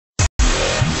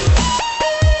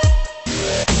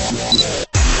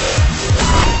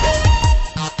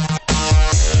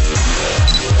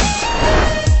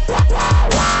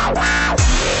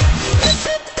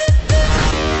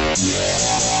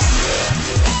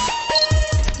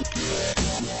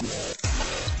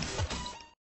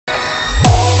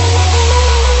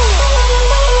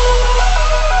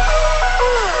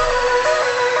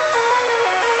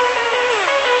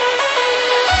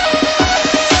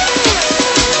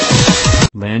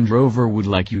Land Rover would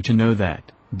like you to know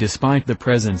that, despite the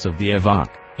presence of the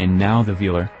Evoque, and now the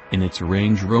Velar, in its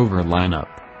Range Rover lineup,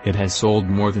 it has sold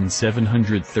more than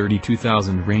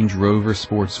 732,000 Range Rover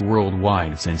Sports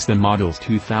worldwide since the model's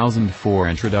 2004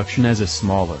 introduction as a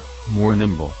smaller, more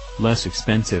nimble, less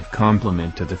expensive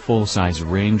complement to the full-size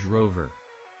Range Rover.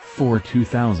 For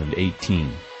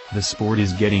 2018, the Sport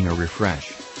is getting a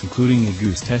refresh, including a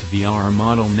goosed Velar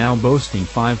model now boasting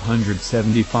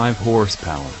 575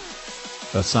 horsepower.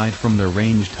 Aside from the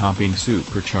range-topping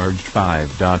supercharged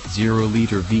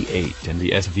 5.0-liter V8 and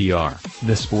the SVR,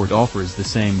 the Sport offers the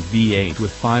same V8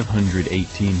 with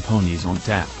 518 ponies on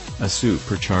tap, a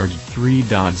supercharged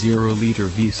 3.0-liter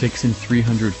V6 and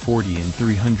 340 and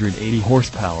 380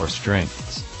 horsepower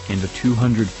strengths, and a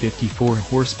 254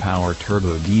 horsepower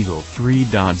turbo diesel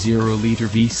 3.0-liter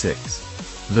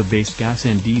V6. The base gas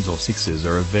and diesel 6s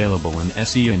are available in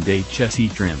SE and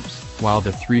HSE trims, while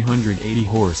the 380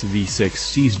 horse V6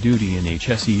 sees duty in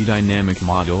HSE dynamic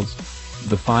models.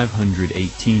 The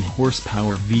 518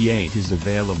 horsepower V8 is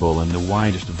available in the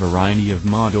widest variety of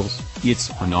models. It's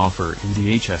on offer in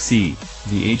the HSE,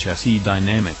 the HSE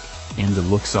Dynamic, and the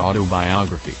Lux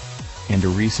Autobiography. And a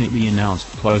recently announced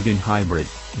plug-in hybrid,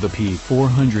 the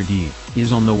P400e,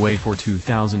 is on the way for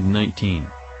 2019.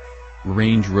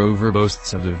 Range Rover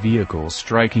boasts of the vehicle's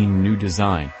striking new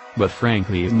design, but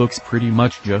frankly it looks pretty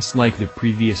much just like the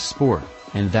previous Sport,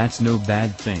 and that's no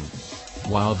bad thing.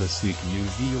 While the sleek new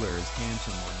Velar is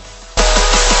handsome.